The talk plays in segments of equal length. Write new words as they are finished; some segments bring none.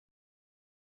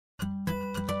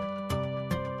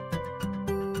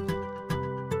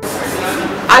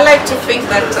I like to think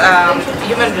that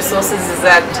human resources is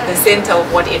at the center of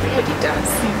what everybody does.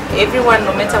 Everyone,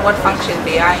 no matter what function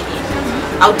they are in,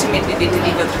 ultimately they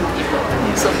deliver through people.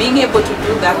 So being able to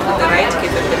do that with the right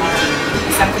capability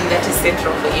is something that is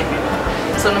central for everyone.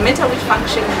 So no matter which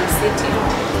function you sit in,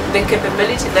 the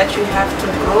capability that you have to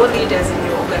grow leaders in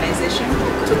your organization,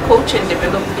 to coach and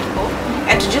develop people,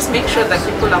 and to just make sure that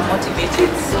people are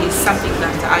motivated is something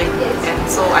that I do. And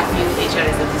so I feel HR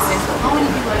is at the center.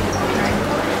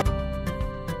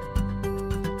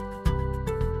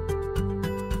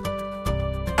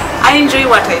 I enjoy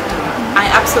what I do. I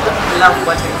absolutely love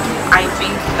what I do. I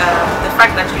think the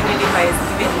fact that Unilever has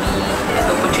given me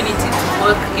the opportunity to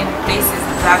work in places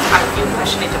that I feel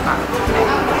passionate about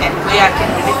and where I can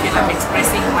really feel I'm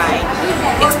expressing my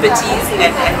expertise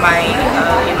and my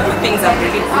the things I'm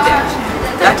really good at.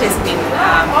 That has been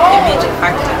a major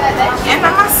factor. And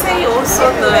I must say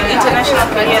also the international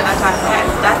career that I've had,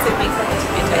 that's a big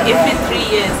motivator. Every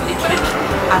 3 years literally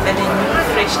I've had a new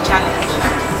fresh challenge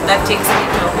that takes me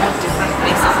to a whole different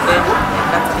place of learning, and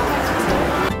that's